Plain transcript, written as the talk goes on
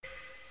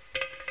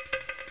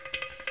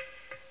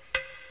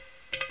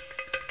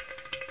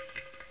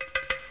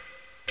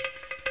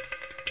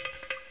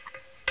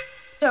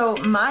So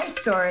my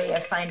story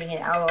of finding an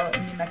owl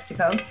in New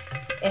Mexico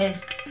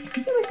is, I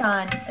think it was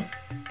on a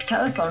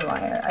telephone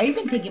wire. I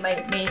even think it may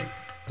have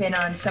been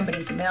on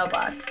somebody's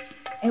mailbox.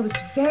 It was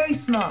very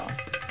small,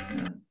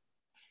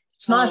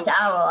 smallest Oh,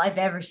 owl I've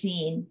ever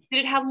seen.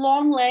 did it have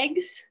long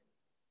legs?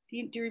 Do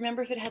you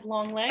remember if it had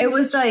long It legs?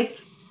 was like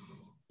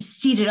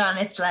seated on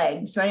its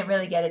legs, so I didn't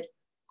really get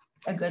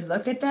a good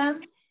look at them.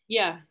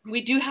 Yeah,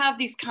 we do have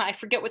these kind. I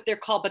forget what they're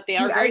called, but they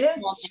are Are very those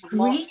small. They have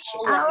long, screech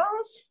tall legs.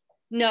 owls?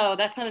 No,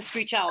 that's not a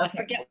screech owl. I Okay.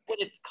 forget what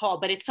it's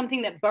called, but it's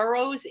something that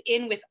burrows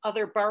in with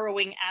other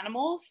burrowing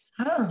animals.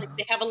 Like Oh,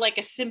 they have like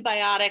a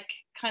symbiotic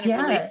kind of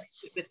relationship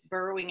yes. with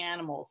burrowing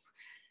animals.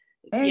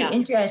 Very Yeah,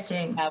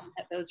 interesting. yeah,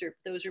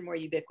 those are more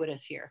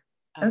ubiquitous here.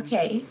 Um,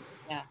 Okay.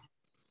 yeah,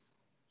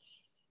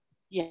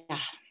 yeah,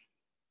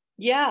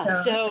 yeah.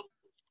 So, So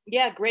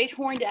yeah, great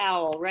horned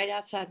owl right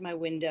outside my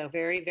window.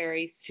 Very,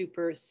 very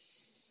super,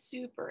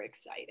 super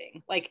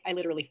exciting. Like I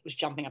literally was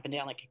jumping up and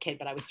down like a kid,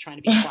 but I was trying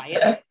to be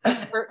quiet.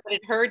 But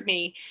it heard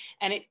me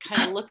and it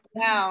kind of looked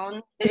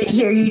down did it and then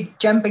hear you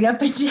jumping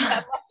up and I down?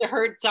 must have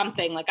heard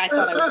something. Like I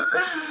thought I was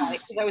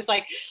because I was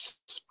like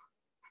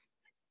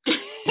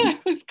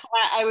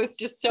I was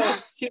just so I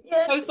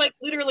Yes, was like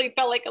literally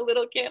felt like a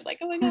little kid, like,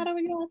 oh my God, oh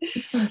my God.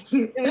 it's so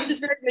cute. It was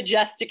just very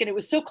majestic and it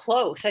was so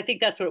close. I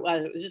think that's what it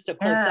was. It was just so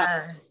close up.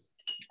 Yeah.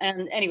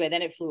 And anyway,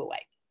 then it flew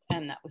away.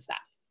 And that was that.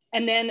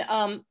 And then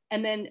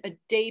a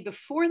day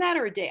before that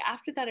or a day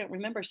after that, I don't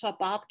remember, saw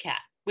bobcat,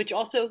 which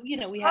also, we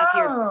have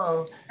here.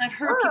 Oh, I've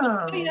heard people say,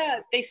 oh, oh, yeah,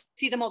 they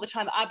see them all the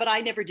time, but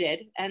I never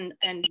did. And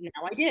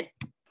now I did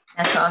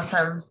that's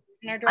awesome.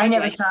 in our I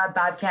never driveway. saw a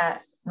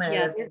bobcat when I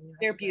Yeah, lived in New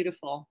they're Mexico.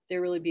 beautiful.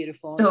 They're really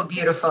beautiful. So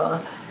beautiful.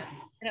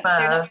 They're not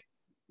Wow.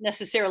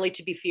 necessarily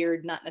to be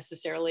feared, not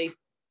necessarily,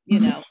 they,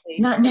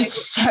 Not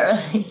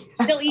necessarily.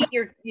 they'll eat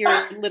your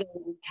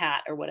little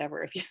cat or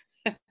whatever if you,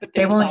 but they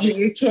They won't won't bother eat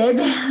your kid.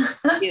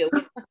 you.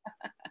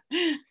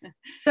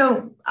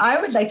 So I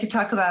would like to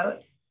talk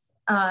about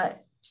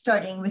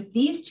starting with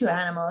these two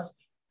animals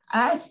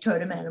as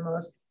totem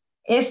animals.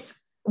 If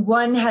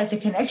one has a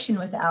connection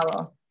with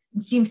owl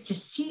and seems to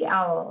see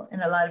owl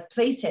in a lot of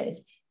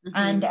places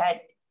and Mhm.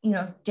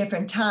 at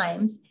different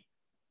times,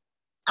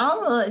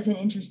 owl is an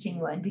interesting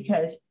one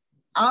because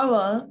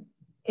owl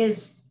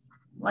is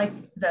like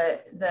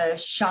the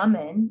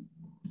shaman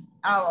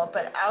owl,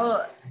 but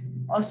owl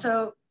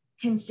also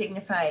can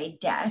signify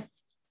death.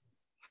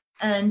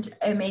 And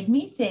it made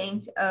me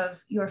think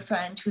of your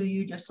friend who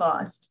you just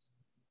lost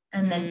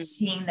and then Mm.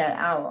 seeing that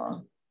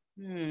owl.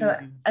 So,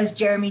 Mm. as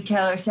Jeremy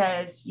Taylor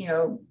says,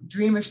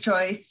 dreamer's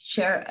choice,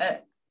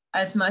 share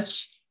as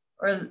much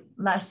or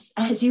less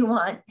as you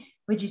want.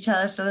 Would you tell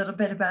us a little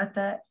bit about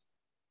that?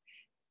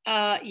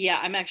 Yeah,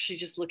 I'm actually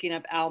just looking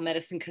up owl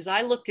medicine because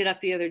I looked it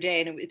up the other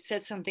day and it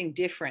said something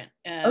different.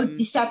 Oh,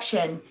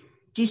 deception.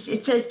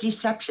 It says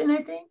deception,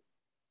 I think.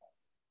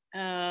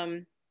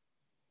 Um,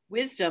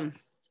 wisdom,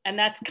 and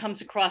that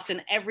comes across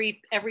in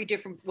every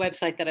different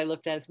website that I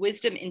looked at, is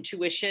wisdom,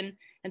 intuition,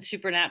 and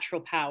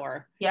supernatural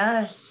power,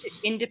 Yes.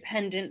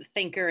 independent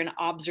thinker, and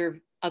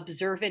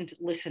observant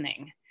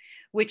listening,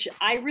 which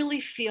I really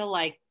feel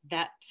like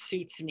that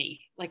suits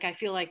me. Like I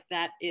feel like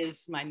that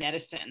is my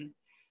medicine.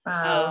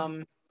 Wow.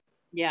 Um,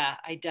 yeah,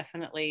 I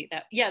definitely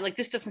that. Yeah, like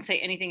this doesn't say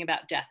anything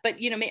about death, but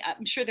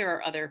I'm sure there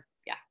are other.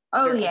 Yeah,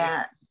 Oh, there are other.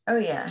 yeah. Oh,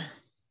 yeah.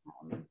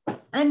 Um,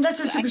 And that's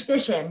a but I,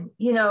 superstition,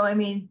 I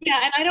mean,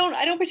 yeah, and I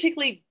don't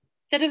particularly.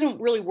 That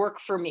doesn't really work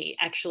for me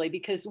actually,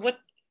 because what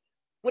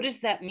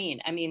does that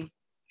mean? I mean,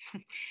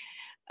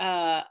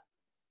 uh,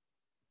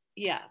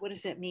 yeah, what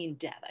does that mean,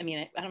 death? I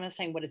mean, I'm not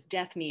saying what does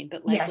death mean,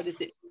 but like, what yes.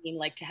 does it mean,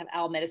 like to have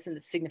owl medicine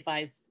that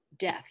signifies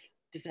death?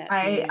 Does that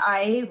I mean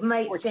I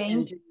might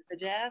think portend the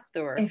death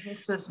or? if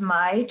this was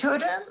my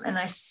totem and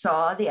I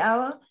saw the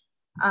owl,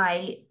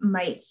 I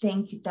might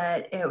think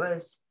that it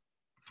was,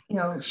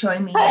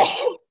 showing me,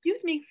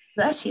 Excuse me.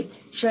 bless you,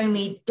 showing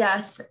me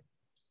death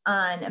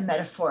on a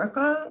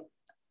metaphorical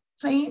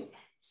plane.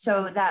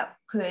 So that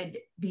could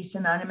be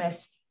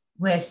synonymous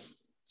with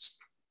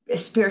a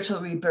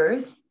spiritual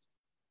rebirth.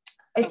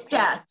 It's Okay.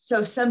 death.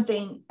 So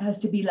something has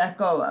to be let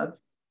go of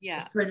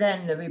Yeah. for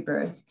then the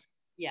rebirth.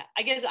 Yeah,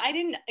 I guess I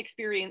didn't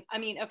experience. I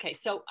mean, okay,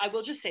 so I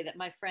will just say that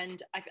my friend,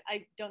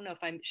 I don't know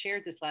if I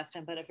shared this last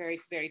time, but a very,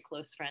 very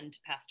close friend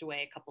passed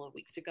away a couple of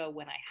weeks ago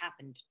when I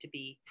happened to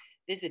be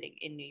visiting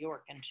in New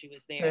York, and she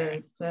was there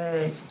and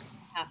Good, good.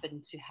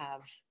 happened to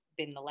have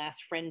been the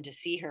last friend to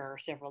see her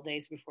several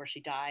days before she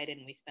died.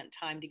 And we spent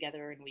time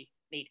together and we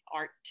made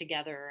art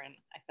together. And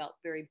I felt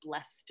very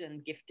blessed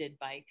and gifted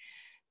by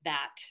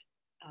that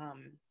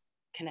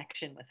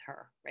connection with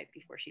her right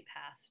before she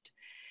passed.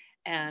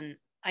 And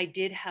I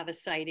did have a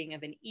sighting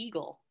of an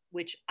eagle,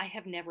 which I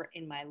have never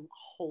in my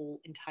whole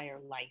entire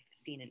life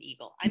seen an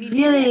eagle. I mean,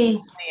 maybe Really?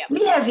 I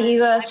We have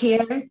eagles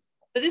here.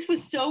 but this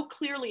was so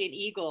clearly an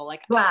eagle.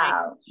 Like I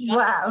Wow. just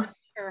Wow. lost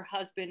her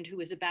husband, who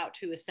was about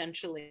to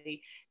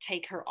essentially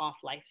take her off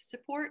life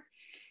support,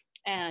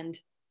 and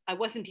I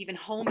wasn't even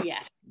home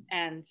yet,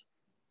 and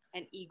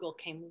an eagle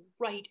came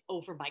right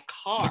over my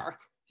car.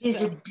 These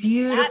So are that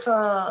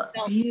beautiful,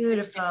 felt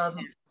beautiful.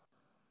 significant.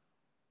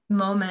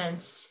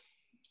 moments,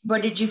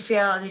 what did you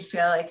feel? Did you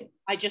feel like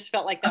I just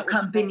felt like that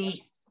accompanied?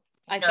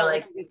 I felt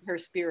like it was her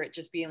spirit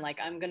just being like,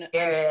 I'm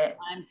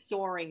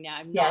soaring now.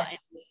 I'm not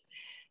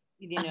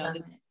in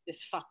this,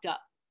 this fucked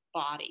up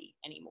body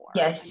anymore.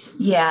 Yes.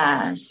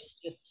 Yes.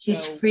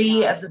 She's so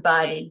free of the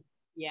body.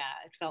 Yeah.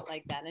 It felt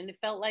like that. And it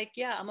felt like,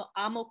 yeah,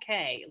 I'm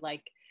okay.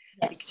 Like,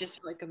 it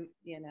just like,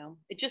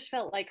 it just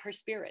felt like her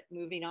spirit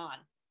moving on.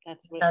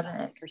 That's what it felt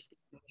like, her spirit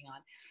moving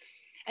on.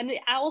 And the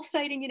owl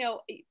sighting,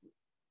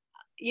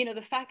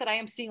 the fact that I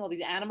am seeing all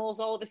these animals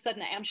all of a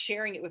sudden, I am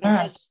sharing it with her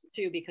husband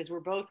too, because we're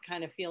both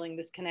kind of feeling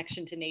this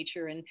connection to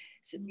nature and,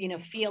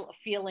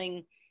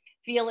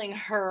 feeling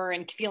her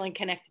and feeling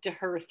connected to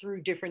her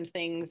through different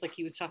things. Like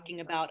he was talking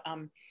about,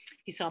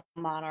 he saw a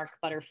monarch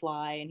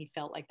butterfly and he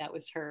felt like that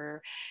was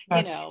her,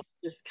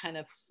 just kind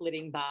of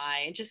flitting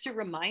by, and just a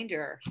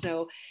reminder.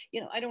 So,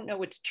 I don't know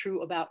what's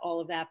true about all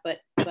of that, but,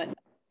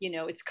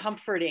 it's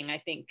comforting, I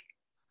think,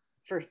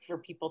 for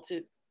people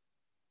to.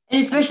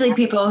 And especially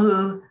people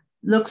who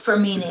look for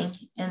meaning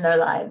in their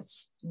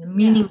lives,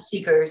 meaning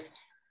seekers.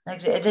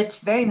 Like that's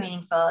very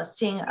meaningful.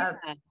 Seeing a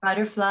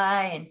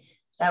butterfly, and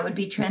that would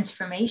be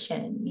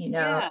transformation,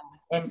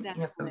 and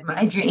for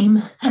my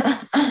dream.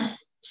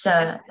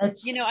 So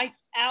that's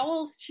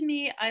owls to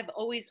me, I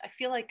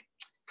feel like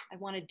I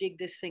want to dig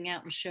this thing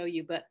out and show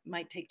you, but it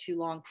might take too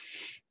long.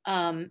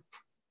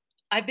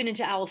 I've been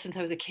into owls since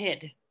I was a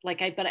kid. But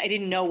I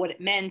didn't know what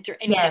it meant or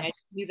anything. I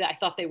knew that I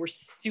thought they were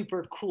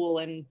super cool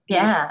and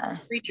beautiful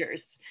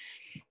creatures.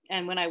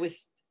 And when I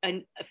was,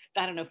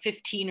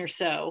 15 or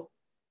so,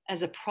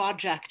 as a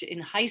project in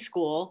high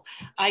school,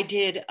 I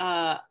did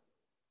a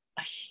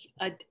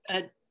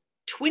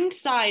twin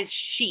size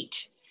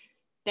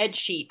bed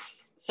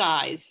sheets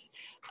size,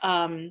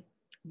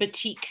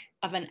 batik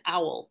of an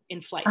owl in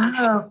flight. Oh. It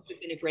would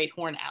have been a great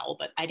horned owl,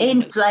 but I didn't in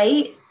know.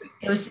 Flight.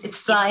 It's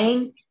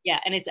flying. Yeah,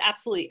 and it's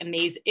absolutely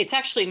amazing. It's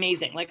actually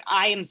amazing. Like,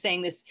 I am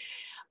saying this,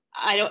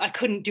 I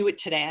couldn't do it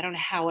today. I don't know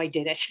how I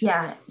did it.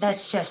 Yeah,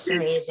 that's just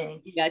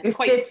amazing. Yeah, it's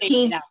quite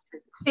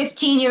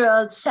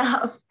 15-year-old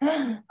self.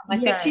 My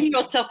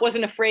 15-year-old self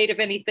wasn't afraid of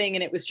anything,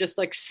 and it was just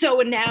like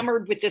so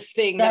enamored with this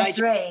thing that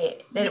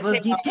it will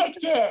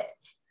depict it.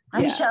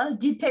 I shall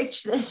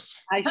depict this.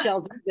 I shall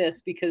do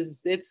this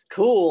because it's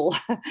cool.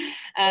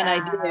 And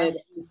I did.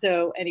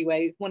 So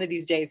anyway, one of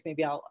these days,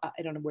 maybe I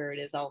don't know where it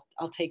is. I'll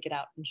take it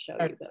out and show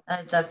you.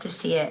 I'd love to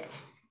see it.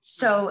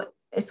 So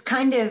it's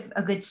kind of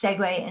a good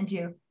segue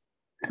into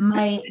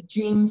my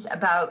dreams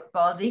about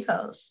bald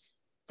eagles,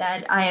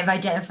 that I have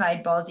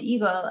identified bald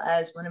eagle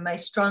as one of my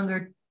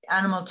stronger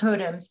animal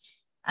totems.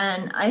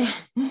 And I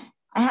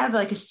have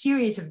like a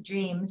series of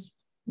dreams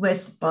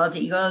with bald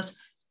eagles,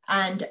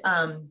 and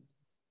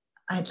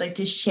I'd like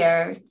to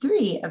share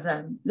 3 of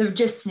them. They're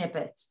just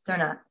snippets. They're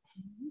not.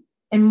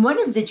 And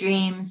one of the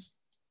dreams,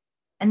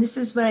 and this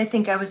is when I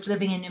think I was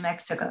living in New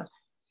Mexico,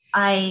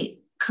 I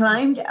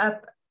climbed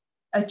up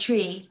a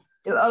tree.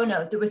 There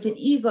was an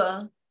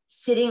eagle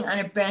sitting on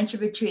a branch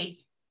of a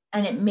tree,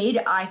 and it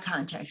made eye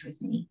contact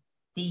with me,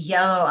 the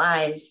yellow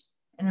eyes.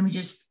 And then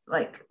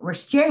we're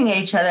staring at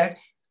each other.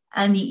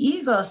 And the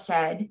eagle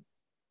said,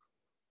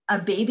 a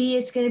baby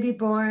is going to be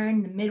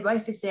born. The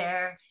midwife is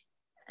there.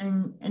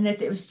 And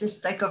it was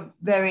just like a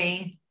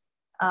very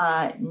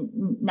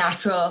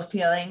natural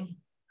feeling,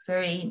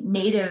 very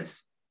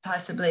native,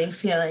 possibly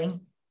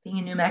feeling, being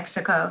in New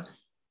Mexico.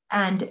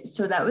 And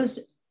so that was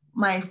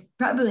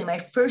probably my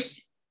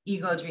first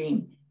eagle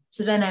dream.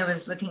 So then I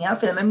was looking out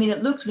for them. I mean,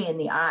 it looked me in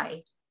the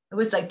eye. It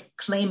was like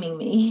claiming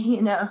me,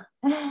 and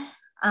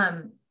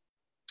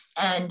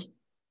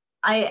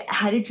I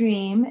had a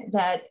dream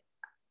that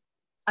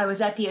I was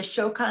at the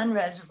Ashokan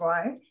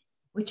Reservoir,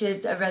 which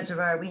is a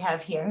reservoir we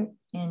have here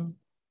in,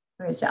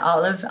 where is it,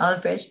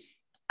 Olive Bridge.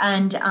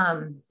 And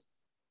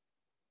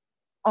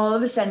all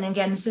of a sudden,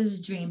 again, this is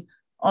a dream,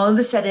 all of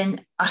a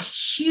sudden, a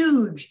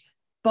huge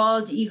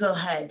bald eagle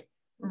head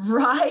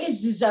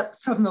rises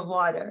up from the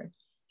water.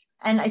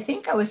 And I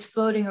think I was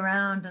floating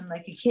around in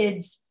like a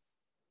kid's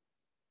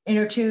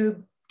inner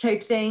tube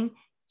type thing.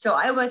 So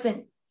I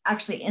wasn't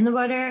actually in the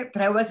water,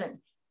 but I wasn't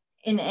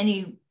in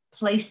any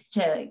place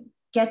to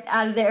get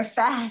out of there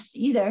fast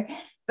either.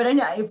 But I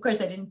know, of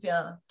course, I didn't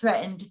feel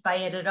threatened by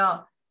it at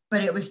all.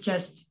 But it was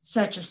just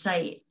such a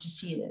sight to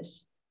see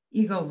this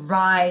eagle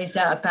rise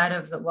up out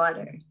of the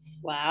water.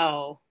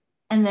 Wow.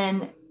 And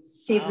then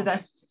save the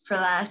best for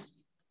last.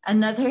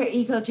 Another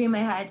eagle dream I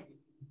had.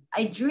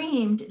 I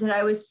dreamed that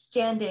I was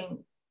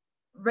standing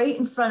right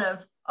in front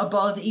of a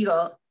bald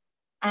eagle,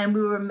 and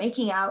we were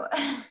making out.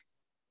 I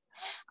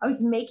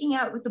was making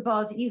out with the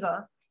bald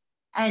eagle,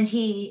 and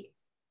he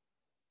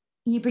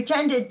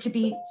pretended to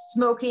be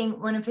smoking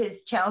one of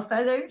his tail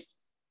feathers.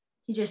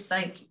 He just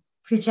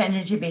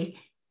pretended to be.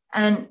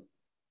 And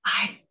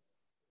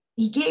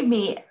he gave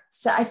me,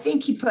 so I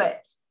think he put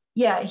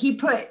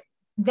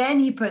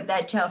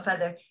that tail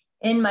feather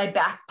in my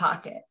back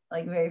pocket,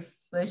 like very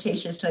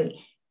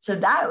flirtatiously. So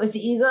that was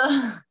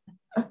eagle.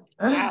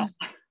 Wow.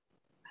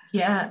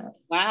 Yeah.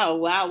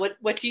 Wow.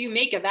 What do you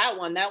make of that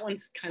one? That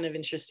one's kind of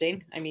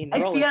interesting. I mean,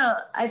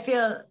 I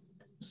feel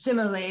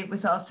similarly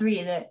with all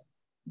three, that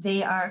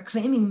they are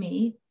claiming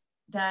me,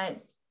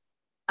 that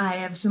I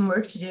have some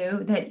work to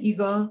do, that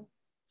Eagle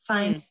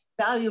finds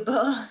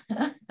valuable.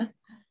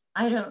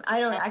 I don't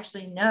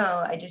actually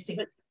know. I just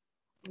think.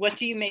 What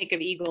do you make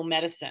of Eagle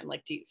medicine?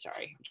 Like,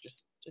 sorry, I'm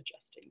just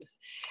adjusting this.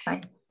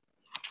 Fine.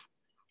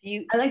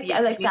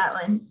 I like that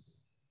one.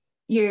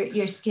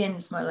 Your skin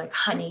is more like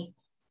honey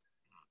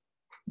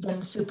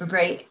than super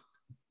bright.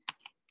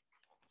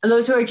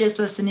 Those who are just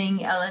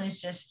listening, Ellen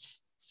is just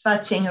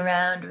futzing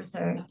around with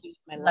her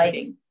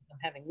lighting. I'm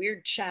having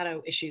weird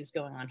shadow issues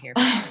going on here.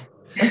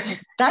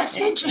 That's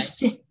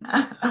interesting.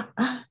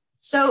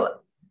 So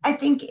I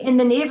think in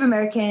the Native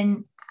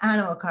American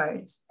animal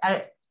cards,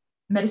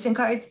 medicine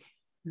cards,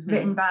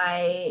 written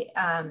by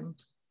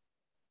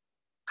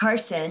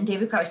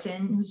David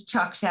Carson, who's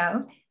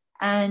Choctaw,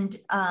 and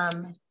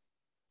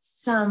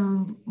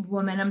some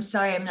woman, I'm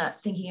sorry, I'm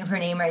not thinking of her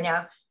name right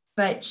now,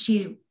 but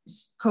she's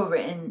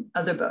co-written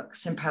other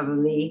books and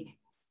probably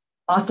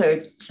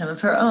authored some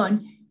of her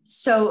own.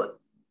 So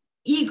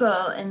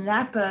eagle in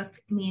that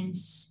book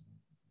means,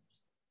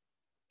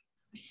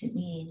 what does it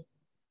mean?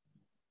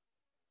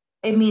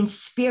 It means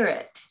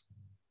spirit.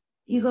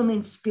 Eagle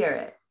means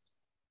spirit.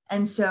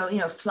 And so,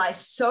 fly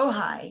so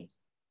high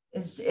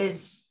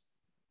is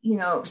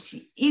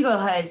eagle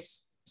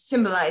has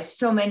symbolized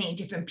so many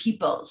different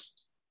peoples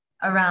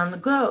around the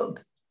globe,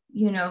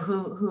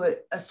 who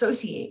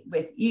associate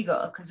with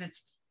eagle, because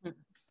it's,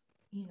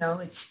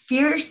 it's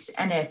fierce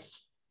and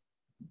it's,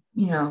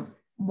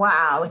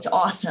 wow, it's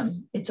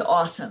awesome. It's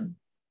awesome,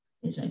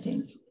 I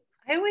think.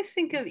 I always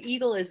think of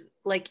eagle as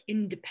like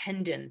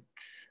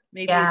independence.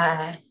 Maybe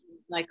yeah.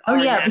 Like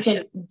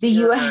because the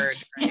U.S.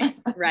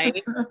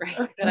 right.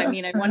 But I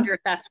mean, I wonder if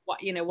that's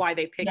why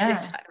they picked it.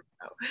 I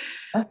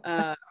don't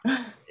know.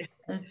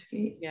 That's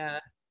great. Yeah,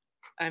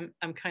 I'm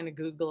kind of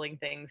Googling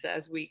things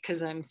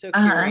because I'm so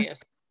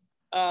curious.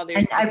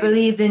 And I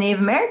believe the Native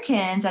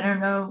Americans, I don't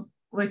know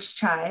which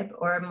tribe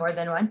or more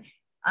than one,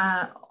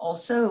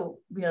 also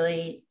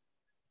really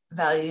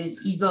valued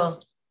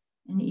eagle,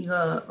 and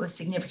eagle was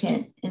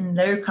significant in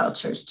their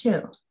cultures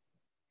too.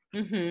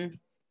 Mm-hmm.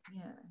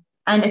 Yeah.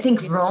 And I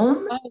think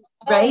Rome,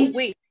 right? Oh,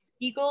 wait,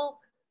 eagle.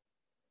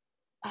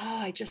 Oh,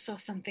 I just saw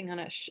something on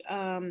it.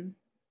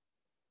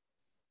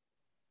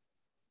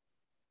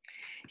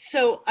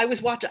 So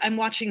I'm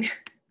watching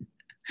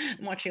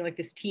like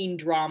this teen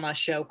drama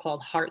show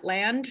called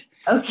Heartland.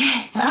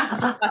 Okay.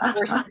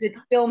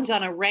 It's filmed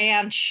on a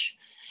ranch.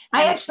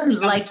 I actually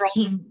like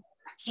teen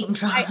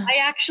drama. I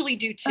actually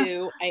do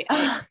too.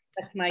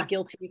 That's my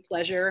guilty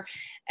pleasure.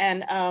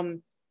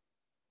 And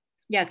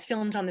yeah, it's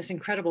filmed on this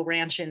incredible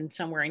ranch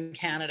somewhere in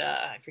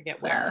Canada. I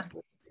forget where.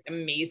 Yeah.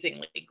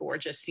 Amazingly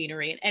gorgeous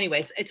scenery. And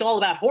anyway, it's all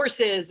about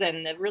horses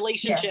and the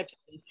relationships.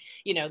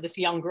 Yeah. And, this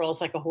young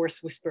girl's like a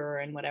horse whisperer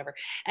and whatever.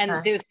 And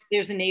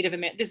there's a Native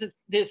American.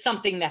 There's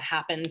something that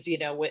happens,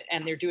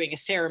 and they're doing a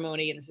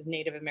ceremony, and this is a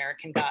Native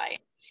American guy.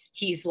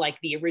 He's like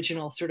the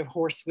original sort of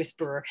horse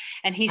whisperer.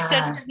 And he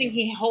says something,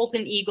 he holds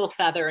an eagle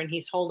feather and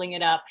he's holding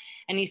it up.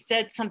 And he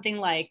said something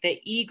like, the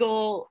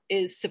eagle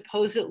is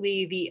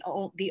supposedly the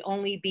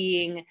only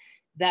being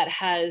that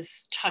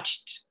has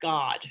touched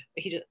God,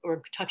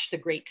 or touched the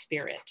Great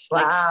Spirit.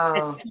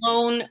 Wow. Like,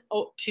 flown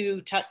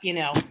to touch,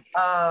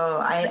 Oh,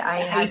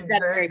 I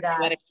hadn't heard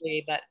that.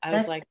 But I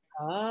was like,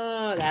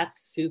 oh,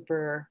 that's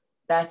super.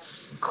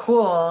 That's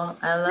cool.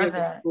 I love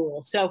it.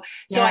 Cool. So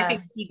I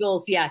think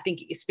eagles, I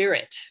think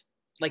spirit,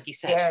 like you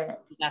said, spirit.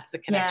 That's the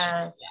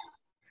connection.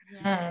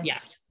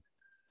 Yes.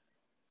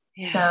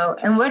 Yeah. So,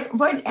 and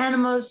what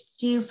animals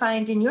do you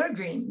find in your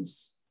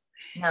dreams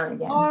now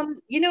and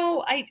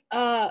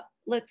again?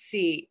 Let's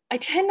see. I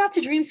tend not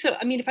to dream. So,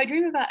 I mean, if I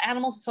dream about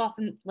animals, it's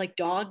often like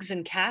dogs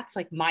and cats,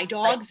 like my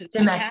dogs. Like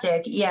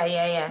domestic.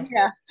 Yeah.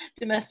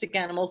 Domestic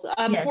animals.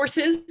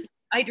 Horses.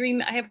 I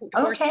have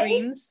horse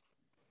dreams.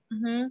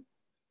 Mm-hmm.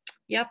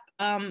 Yep.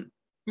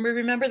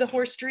 Remember the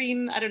horse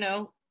dream? I don't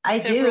know.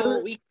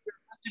 Several weeks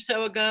or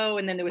so ago,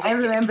 and then there was. I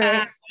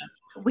remember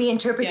we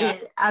interpreted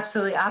it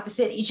absolutely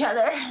opposite each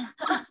other.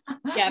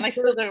 Yeah, and I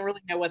still don't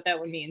really know what that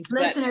one means.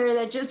 Listener,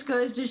 that just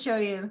goes to show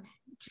you,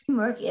 dream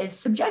work is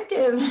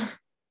subjective.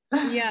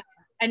 Yeah,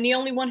 and the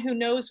only one who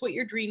knows what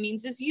your dream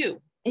means is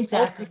you.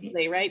 Exactly.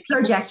 Ultimately, right?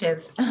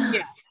 Projective.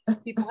 Yeah.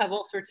 People have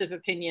all sorts of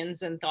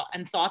opinions and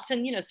thoughts,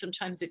 and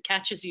sometimes it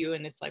catches you,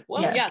 and it's like,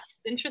 whoa, it's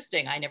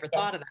interesting. I never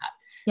thought of that.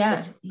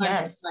 Yeah.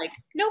 Yes. It's like,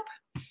 nope,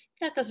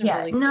 that doesn't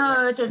really.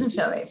 No, it doesn't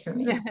feel right for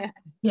me.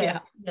 Yeah.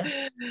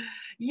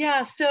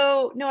 Yeah.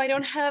 So no, I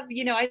don't have.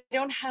 I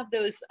don't have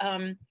those.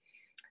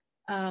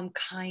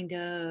 Kind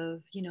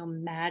of,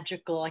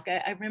 magical. Like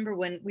I remember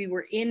when we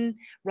were in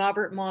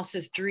Robert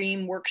Moss's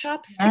dream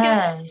workshops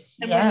together,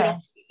 and we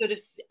would sort of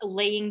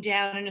laying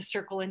down in a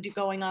circle and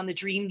going on the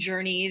dream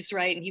journeys,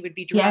 right? And he would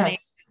be drumming.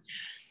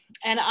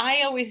 And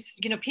I always,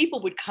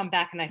 people would come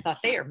back, and I thought,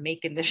 they are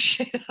making this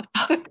shit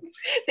up.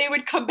 They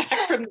would come back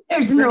from.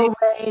 There's no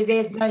way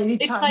they'd.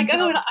 It's like, I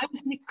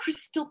was in a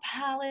crystal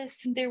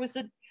palace, and there was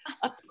a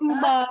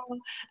puma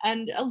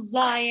and a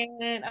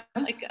lion.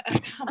 I'm like,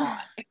 come on.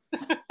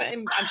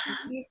 And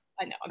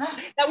I know.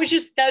 That was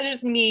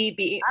just me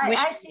being.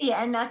 I see,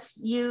 and that's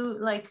you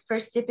like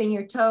first dipping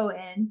your toe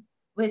in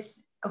with.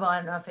 Well, I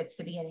don't know if it's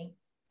the beginning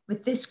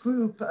with this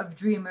group of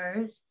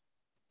dreamers.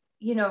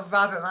 You know,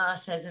 Robert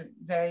Moss has a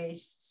very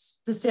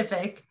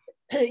specific.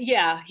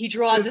 Yeah, he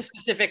draws a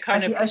specific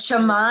kind like of a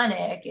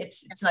shamanic.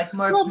 It's like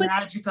more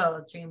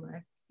magical dream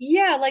work.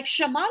 Yeah, like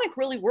shamanic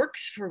really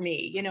works for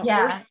me. You know,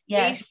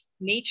 earth-based,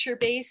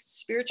 nature-based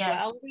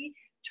spirituality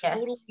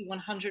totally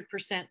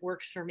 100%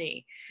 works for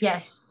me.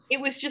 Yes. It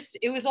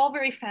was all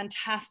very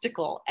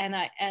fantastical,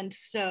 and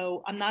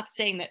so I'm not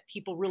saying that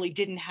people really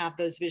didn't have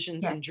those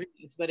visions and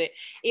dreams, but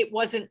it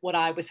wasn't what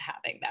I was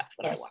having. That's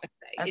what I want to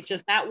say. It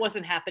just, that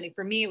wasn't happening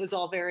for me. It was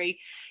all very,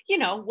 you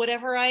know,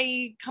 whatever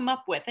I come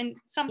up with, and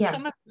some of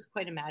it was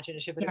quite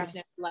imaginative, but it was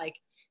never like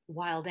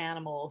wild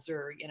animals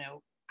or, you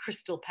know,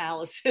 crystal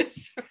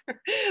palaces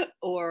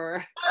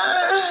or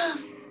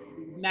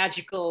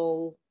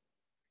magical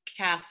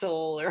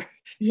castle or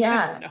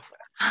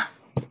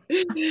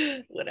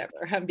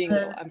whatever. I'm being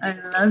I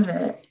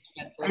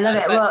love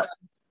it. Well,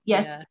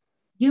 yes,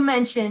 you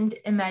mentioned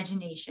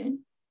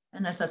imagination,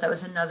 and I thought that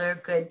was another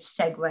good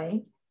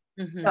segue.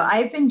 So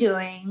I've been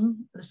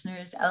doing,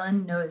 listeners,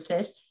 Ellen knows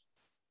this,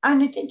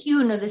 and I think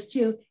you know this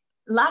too.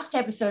 Last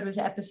episode was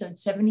episode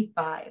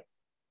 75.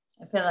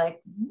 I feel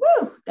like,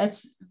 woo,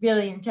 that's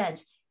really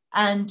intense.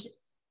 And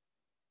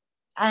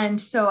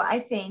so I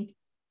think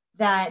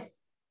that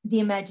the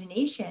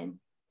imagination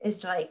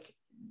is like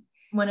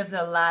one of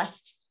the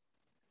last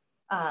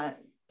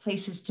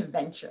places to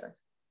venture.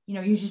 You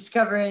know, you're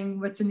discovering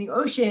what's in the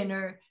ocean,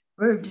 or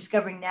we're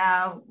discovering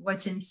now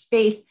what's in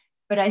space.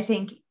 But I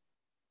think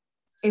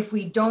if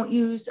we don't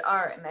use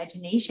our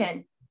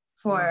imagination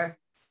for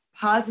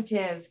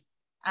positive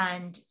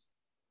and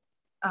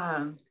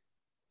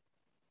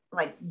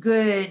like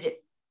good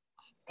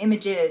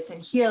images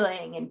and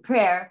healing and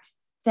prayer,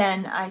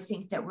 then I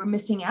think that we're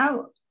missing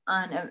out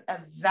on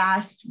a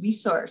vast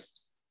resource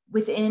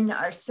within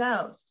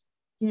ourselves.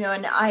 You know,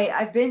 and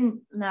I've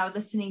been now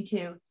listening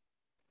to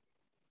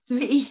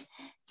three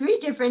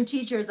different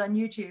teachers on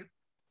YouTube.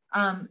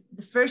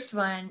 The first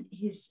one,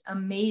 he's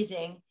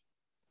amazing.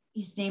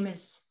 His name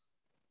is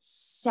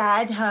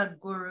Sadha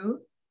Guru,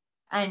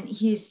 and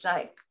he's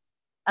like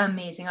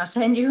amazing. I'll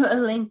send you a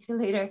link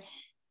later.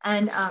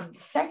 And the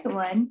second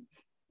one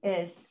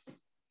is,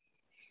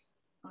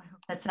 I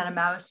hope that's not a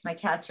mouse. My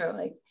cats are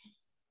like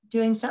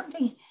doing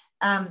something.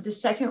 The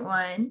second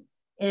one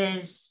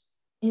is,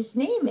 his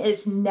name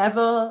is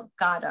Neville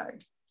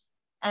Goddard,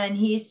 and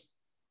he's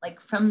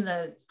like from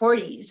the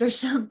 40s or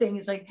something.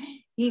 It's like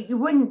you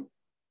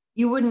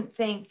wouldn't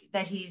think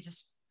that he's a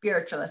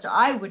spiritualist, or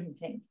I wouldn't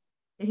think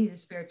that he's a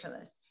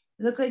spiritualist.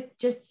 He looked like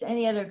just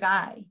any other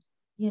guy,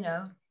 you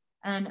know.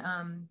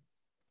 And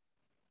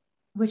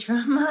which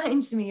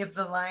reminds me of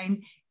the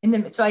line in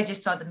the. So I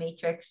just saw The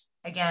Matrix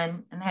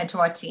again, and I had to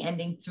watch the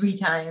ending 3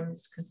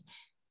 times because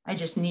I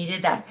just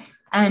needed that.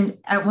 And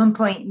at one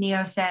point,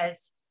 Neo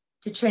says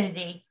to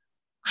Trinity,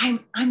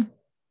 I'm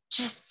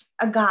just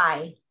a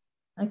guy.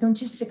 Like, I'm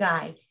just a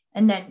guy.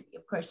 And then,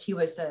 of course, he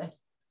was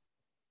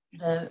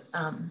the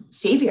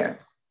savior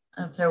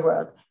of their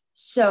world.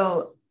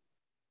 So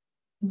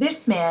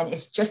this man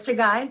is just a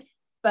guy.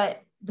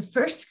 But the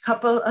first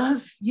couple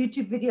of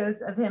YouTube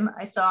videos of him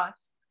I saw,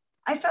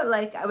 I felt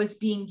like I was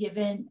being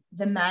given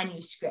the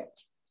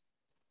manuscript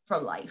for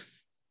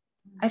life.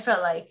 I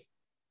felt like,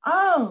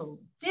 oh,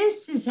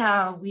 this is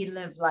how we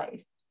live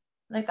life.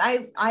 Like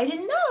I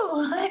didn't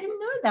know. I didn't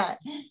know that,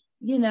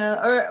 you know,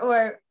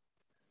 or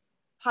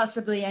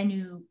possibly I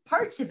knew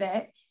parts of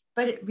it,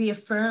 but it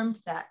reaffirmed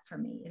that for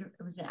me.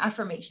 It was an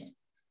affirmation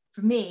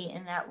for me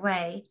in that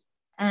way.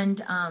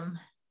 And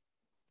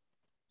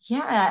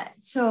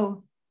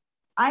so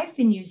I've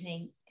been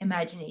using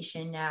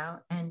imagination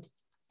now, and I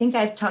think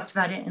I've talked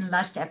about it in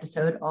last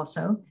episode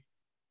also.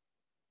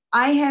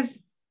 I have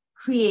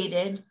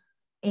created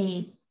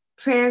a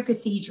prayer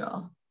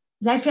cathedral.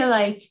 I feel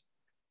like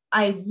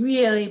I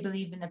really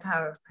believe in the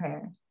power of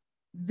prayer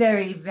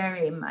very,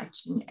 very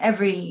much in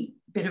every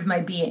bit of my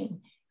being.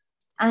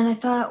 And I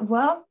thought,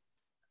 well,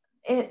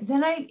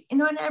 then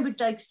and I would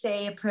like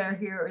say a prayer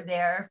here or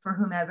there for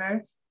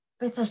whomever,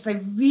 but I thought if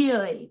I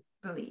really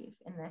believe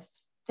in this,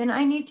 then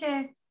I need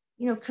to,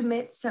 you know,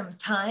 commit some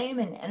time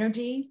and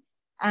energy.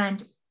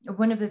 And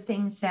one of the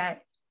things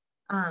that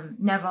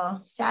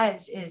Neville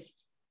says is,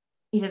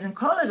 he doesn't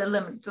call it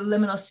the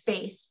liminal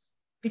space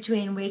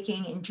between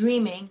waking and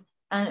dreaming.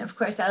 And of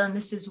course, Ellen,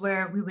 this is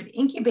where we would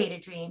incubate a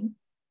dream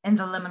in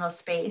the liminal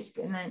space,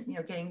 and then, you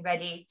know, getting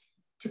ready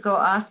to go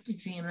off to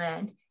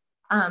dreamland.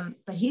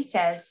 But he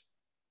says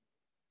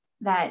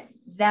that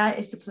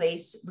is the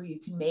place where you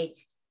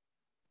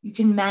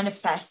can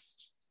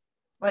manifest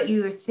what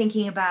you were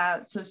thinking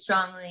about so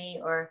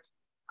strongly, or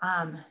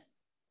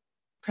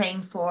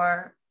praying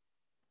for.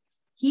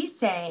 He's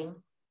saying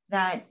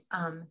that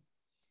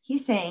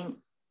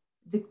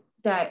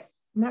that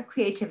not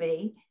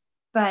creativity,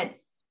 but,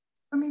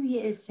 or maybe he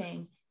is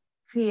saying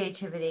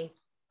creativity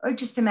or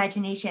just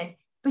imagination,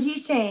 but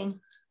he's saying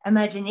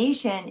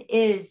imagination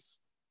is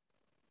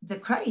the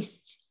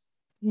Christ.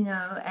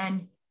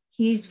 and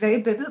he's very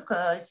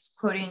biblical. He's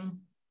quoting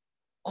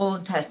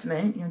Old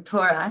Testament,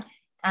 Torah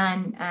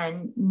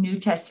and New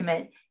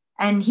Testament.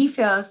 And he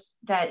feels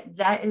that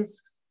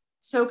is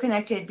so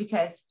connected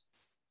because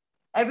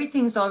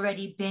everything's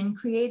already been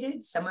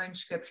created. Somewhere in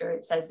scripture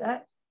it says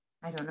that.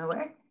 I don't know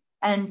where.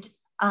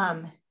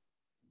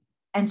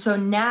 And so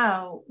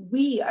now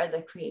we are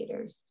the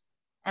creators,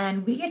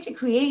 and we get to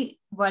create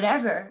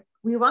whatever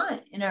we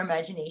want in our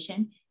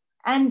imagination.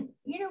 And,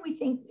 we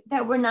think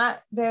that we're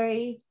not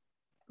very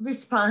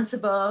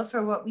responsible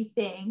for what we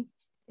think.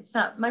 It's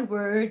not my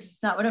words,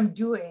 it's not what I'm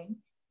doing,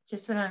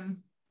 just what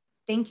I'm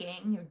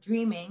thinking or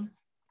dreaming.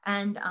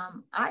 And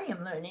I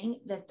am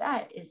learning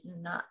that is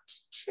not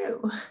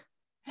true.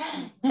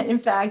 That in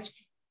fact,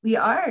 we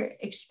are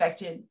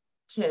expected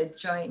to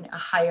join a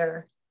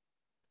higher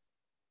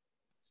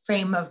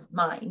frame of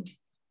mind.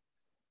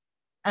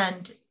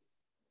 And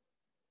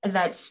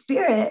that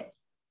spirit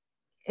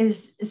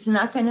is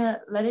not going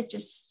to let it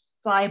just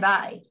pass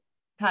by.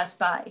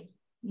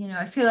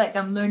 I feel like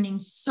I'm learning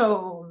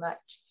so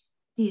much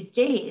these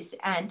days.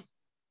 And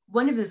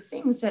one of the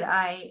things that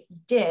I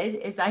did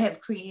is I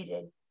have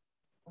created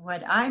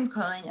what I'm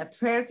calling a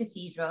prayer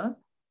cathedral.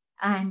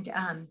 And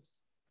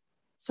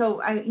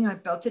so I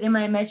built it in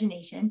my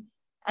imagination.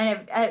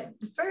 And at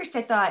first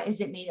I thought, is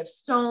it made of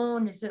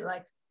stone? Is it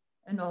like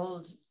an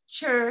old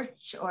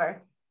church?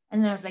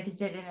 And then I was like,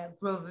 is it in a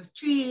grove of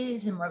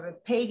trees and more of a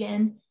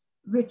pagan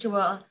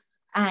ritual?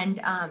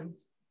 And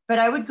but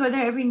I would go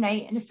there every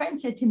night, and a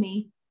friend said to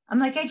me, I'm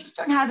like, I just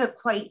don't have it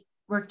quite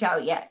worked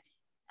out yet.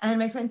 And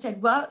my friend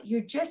said, well,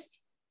 you're just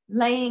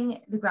laying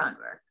the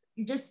groundwork.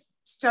 You're just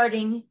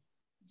starting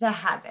the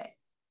habit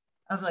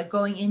of like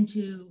going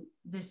into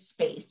this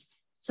space.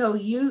 So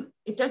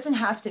it doesn't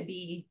have to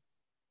be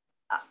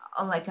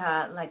like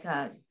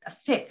a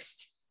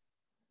fixed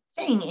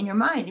thing in your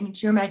mind. I mean,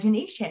 it's your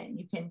imagination.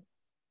 You can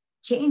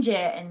change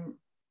it and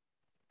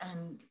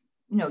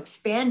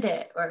expand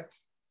it, or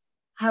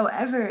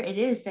however it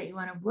is that you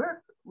want to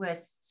work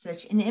with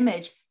such an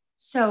image.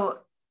 So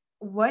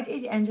what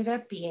it ended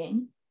up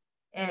being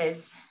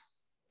is,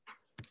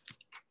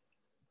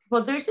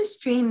 well, there's a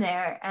stream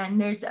there, and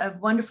there's a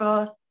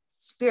wonderful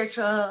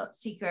spiritual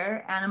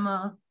seeker,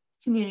 animal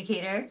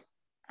communicator,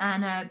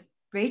 Anna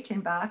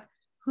Breitenbach,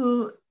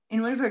 who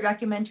in one of her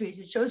documentaries,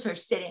 it shows her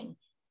sitting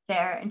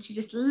there, and she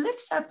just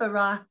lifts up a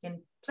rock and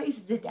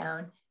places it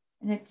down,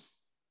 and it's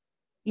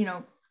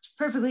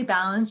perfectly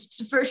balanced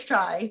the first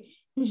try.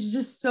 And she's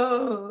just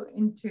so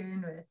in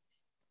tune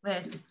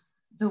with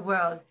the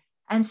world.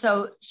 And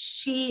so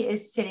she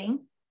is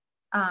sitting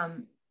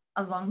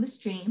along the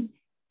stream,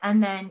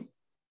 and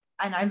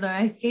I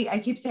learned, I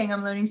keep saying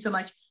I'm learning so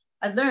much.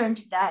 I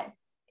learned that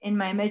in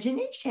my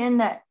imagination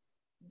that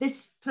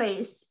this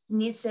place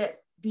needs to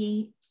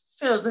be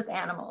filled with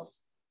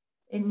animals.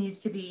 It needs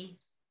to be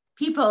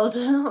peopled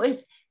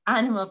with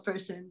animal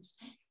persons,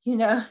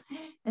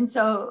 And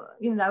so,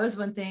 that was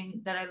one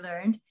thing that I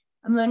learned.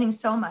 I'm learning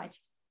so much.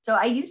 So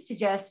I used to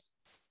just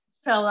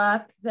fill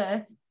up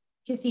the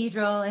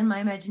cathedral in my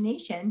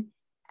imagination.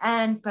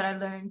 But I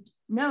learned,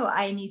 no,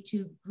 I need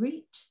to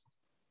greet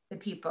the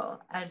people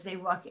as they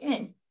walk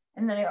in.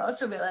 And then I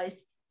also realized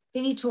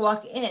they need to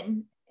walk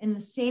in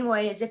the same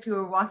way as if you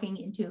were walking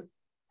into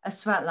a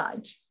sweat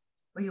lodge,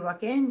 where you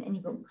walk in and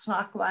you go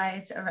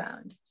clockwise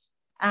around.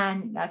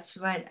 And that's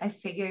what I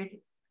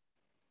figured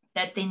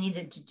that they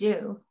needed to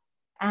do.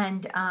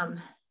 And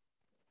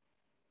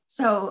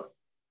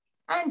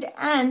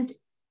and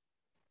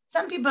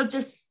some people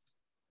just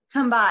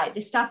come by,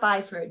 they stop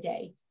by for a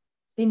day.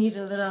 They need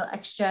a little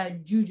extra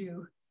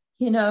juju,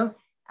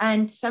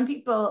 and some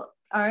people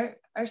are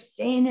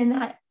staying in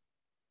that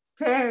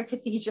prayer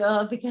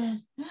cathedral because,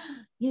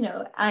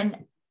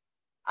 and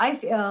I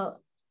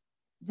feel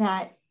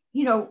that,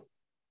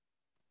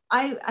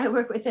 I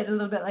work with it a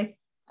little bit. Like,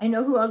 I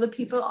know who all the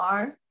people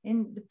are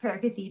in the prayer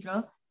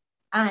cathedral.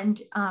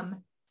 And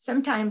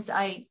sometimes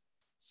I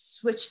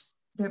switch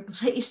their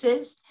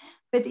places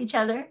with each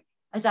other,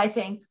 as I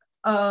think,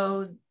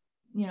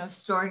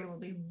 story will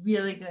be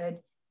really good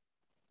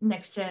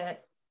next to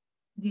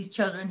these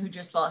children who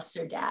just lost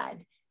their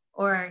dad.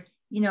 Or,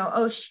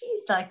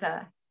 she's like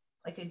a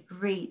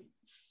great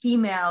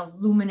female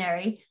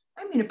luminary.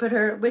 I'm going to put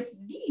her with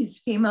these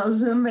female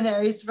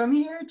luminaries from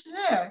here to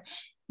there,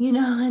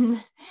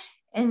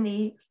 in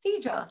the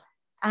cathedral.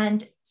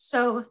 And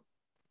so,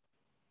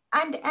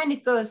 and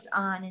it goes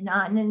on.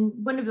 And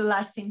one of the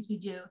last things we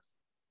do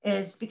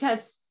is,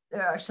 because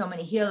there are so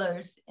many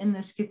healers in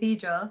this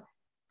cathedral,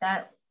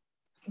 that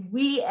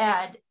we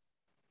add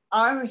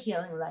our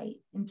healing light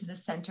into the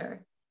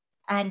center.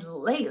 And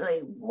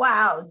lately,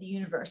 wow, the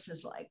universe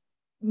is like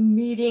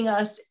meeting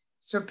us,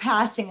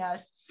 surpassing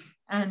us,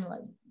 and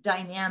like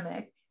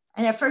dynamic.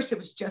 And at first it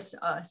was just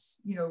us,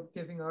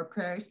 giving our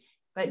prayers.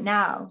 But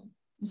now,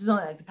 this is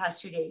only like the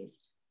past 2 days,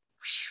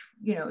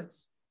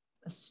 it's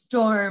a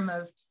storm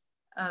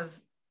of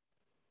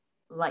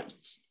light.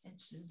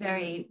 It's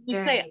very, you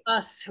very, say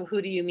us,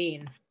 who do you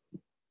mean?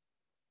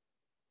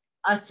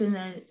 Us in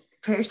the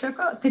prayer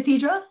circle,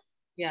 cathedral.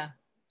 Yeah.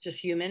 Just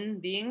human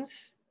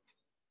beings.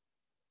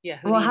 Yeah.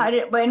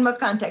 Well, in what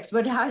context?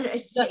 How did I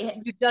say it?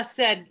 You just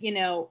said,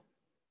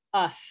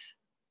 us.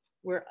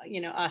 We're,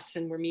 us,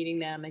 and we're meeting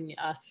them, and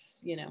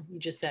us, you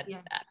just said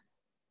that.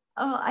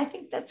 Oh, I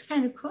think that's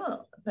kind of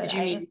cool. But did you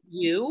mean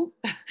you?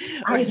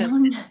 I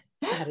don't know.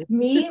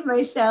 Me,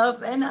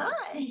 myself, and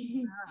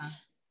I.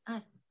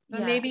 Or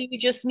maybe you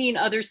just mean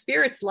other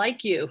spirits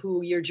like you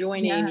who you're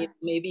joining.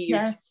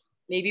 Yeah.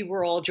 Maybe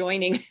we're all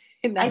joining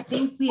in that. I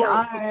think we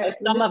are.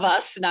 Some of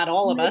us, not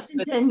all of us.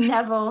 But to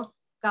Neville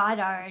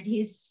Goddard,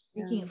 he's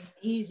freaking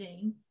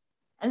amazing.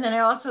 And then I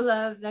also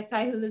love that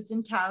guy who lives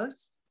in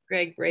Taos.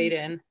 Greg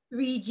Braden.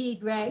 3G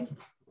Greg.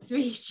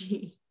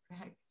 3G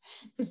Greg.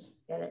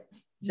 Get it?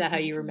 Is that how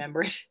you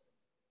remember it?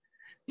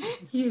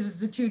 He uses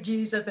the 2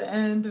 G's at the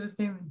end of his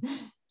name.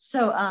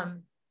 So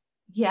and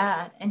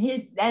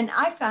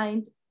I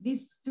find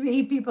these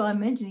 3 people I'm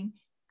mentioning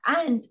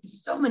and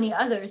so many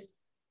others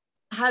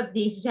have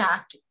the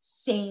exact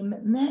same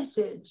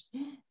message,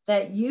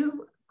 that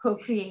you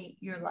co-create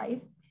your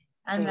life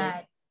and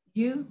that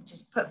you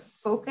just put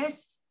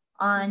focus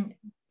on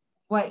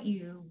what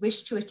you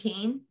wish to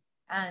attain,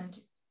 and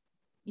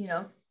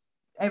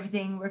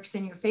everything works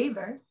in your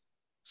favor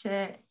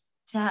to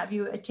have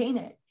you attain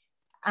it.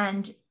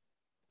 And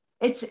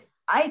it's,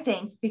 I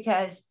think,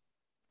 because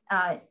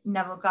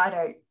Neville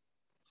Goddard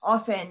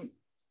often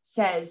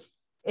says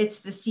it's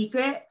the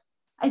secret.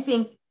 I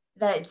think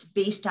that it's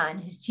based on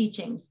his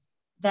teachings,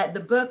 that the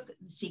book,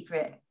 The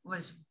Secret,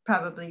 was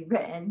probably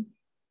written.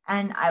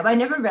 And I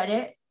never read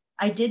it.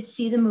 I did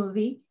see the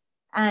movie,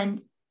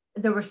 and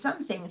there were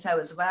some things I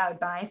was wowed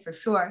by for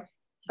sure,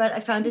 but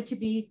I found it to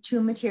be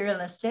too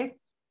materialistic.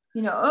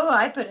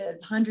 I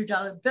put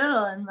 $100 bill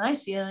on my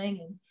ceiling,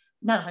 and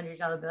not $100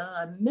 bill,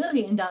 $1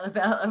 million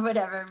bill or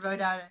whatever,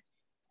 wrote out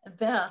a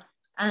bill,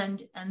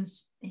 and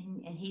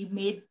he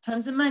made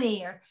tons of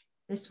money. Or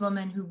this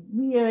woman who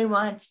really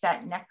wants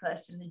that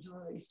necklace in the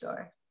jewelry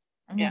store,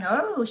 and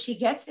then she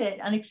gets it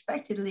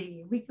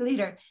unexpectedly a week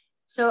later.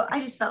 So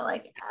I just felt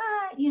like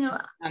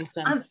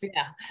nonsense.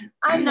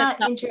 I'm not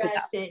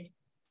interested.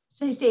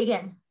 Say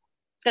again.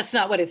 That's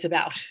not what it's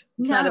about.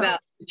 It's not about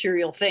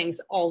material things,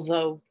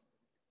 although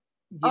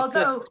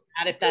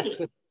if that's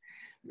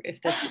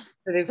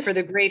for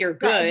the greater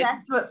good.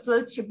 That's what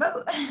floats your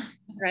boat.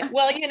 Right.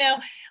 Well,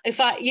 if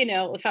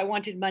I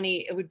wanted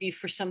money, it would be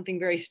for something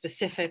very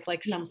specific,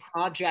 like some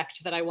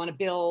project that I want to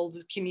build,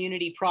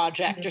 community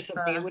project or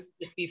something. It wouldn't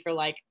just be for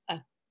like a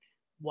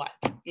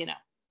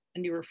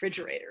new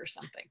refrigerator or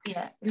something.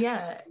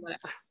 Yeah.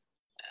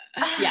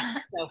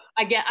 So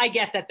I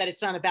get that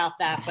it's not about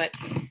that, but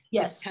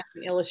yes, it's kind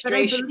of an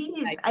illustration.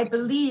 But I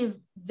believe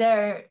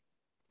there,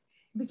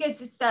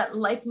 because it's that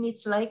like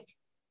meets like.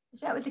 Is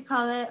that what they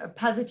call it? Or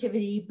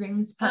positivity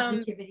brings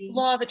positivity?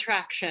 Law of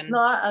attraction.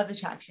 Law of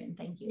attraction.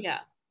 Thank you. Yeah,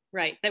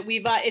 right. That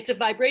it's a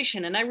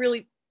vibration, and I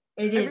really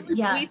believe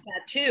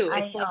that too.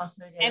 It's I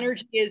also do.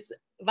 Energy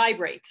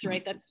vibrates,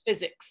 right? That's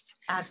physics.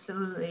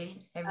 Absolutely.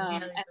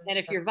 And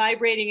if you're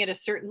vibrating at a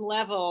certain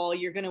level,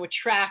 you're going to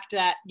attract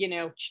that.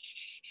 Yes.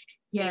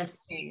 Yeah.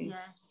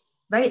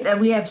 Right. That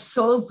we have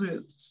soul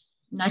groups,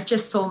 not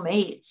just soul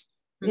mates.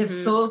 We have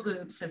soul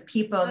groups of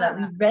people that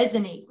we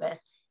resonate with.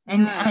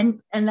 And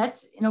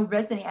that's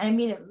resonate. I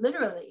mean it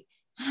literally.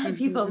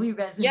 People we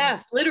resonate.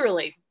 Yes,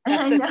 literally.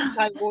 That's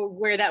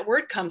where that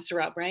word comes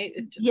from, right?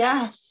 It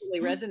just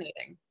really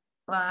resonating.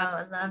 Wow,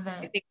 I love it.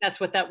 I think that's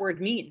what that word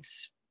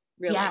means.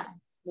 Really. Yeah.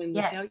 When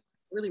we say, oh, you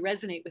really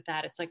resonate with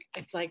that, it's like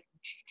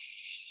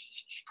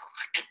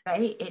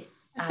right. It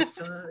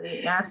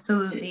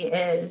absolutely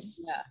is.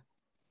 Yeah.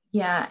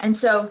 Yeah. And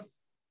so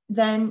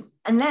then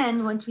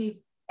once we've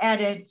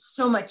added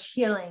so much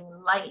healing,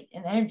 light,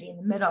 and energy in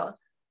the middle,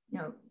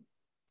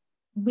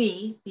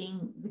 we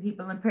being the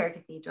people in Prayer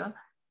Cathedral,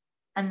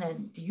 and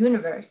then the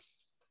universe,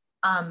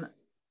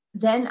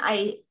 then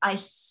I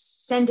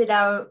send it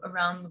out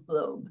around the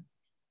globe.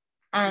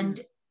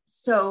 And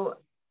so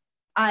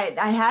I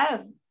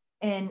have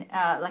in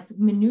like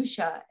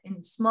minutia,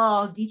 in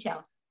small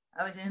detail.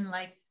 I was in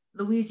like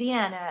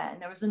Louisiana,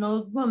 and there was an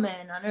old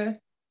woman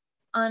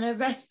on a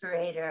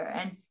respirator,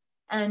 and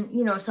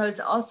so I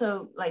was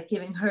also like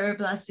giving her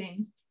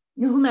blessings,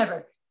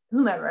 whomever.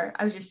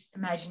 I was just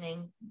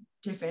imagining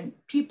different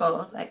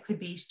people that could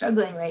be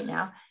struggling right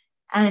now.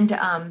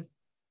 And,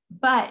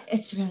 but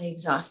it's really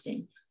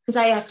exhausting because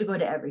I have to go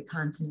to every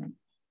continent.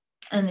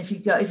 And if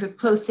you're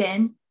close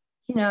in,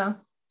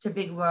 it's a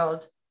big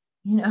world,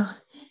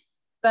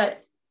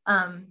 but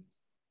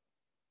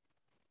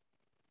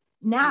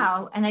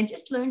now, and I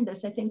just learned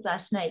this, I think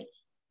last night,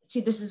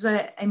 see, this is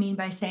what I mean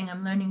by saying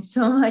I'm learning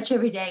so much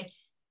every day.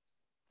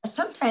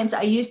 Sometimes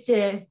I used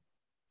to,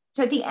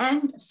 so at the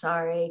end,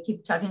 sorry, I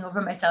keep talking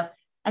over myself.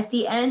 At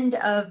the end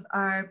of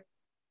our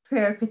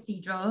prayer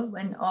cathedral,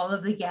 when all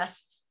of the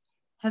guests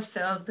have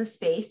filled the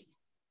space,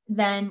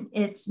 then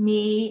it's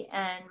me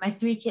and my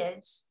 3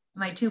 kids,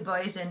 my 2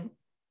 boys and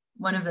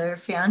one of their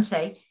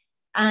fiance.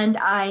 And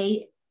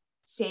I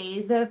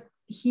say the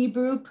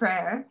Hebrew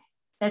prayer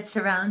that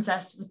surrounds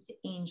us with the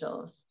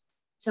angels.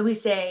 So we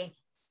say,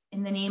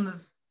 in the name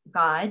of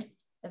God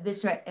of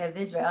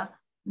Israel.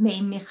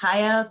 May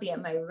Michael be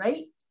at my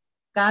right,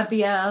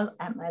 Gabriel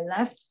at my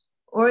left,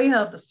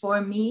 Oriel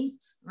before me,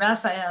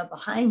 Raphael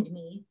behind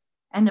me,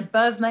 and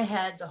above my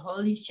head the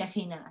holy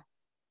Shekinah.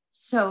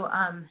 So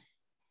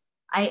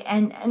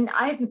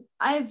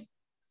I've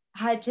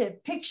had to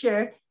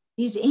picture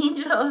these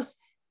angels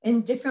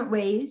in different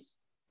ways,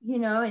 you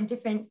know, in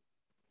different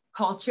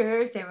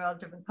cultures. They were all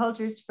different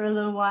cultures for a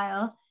little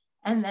while,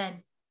 and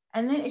then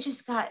it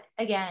just got,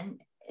 again,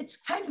 it's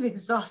kind of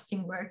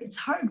exhausting work. It's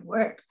hard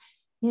work,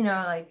 you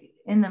know, like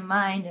in the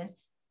mind.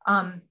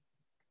 And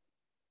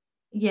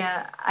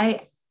yeah,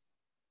 I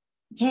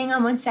hang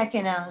on one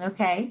second, Ellen.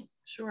 Okay.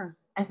 Sure.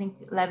 I think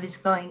Lev is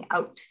going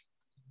out.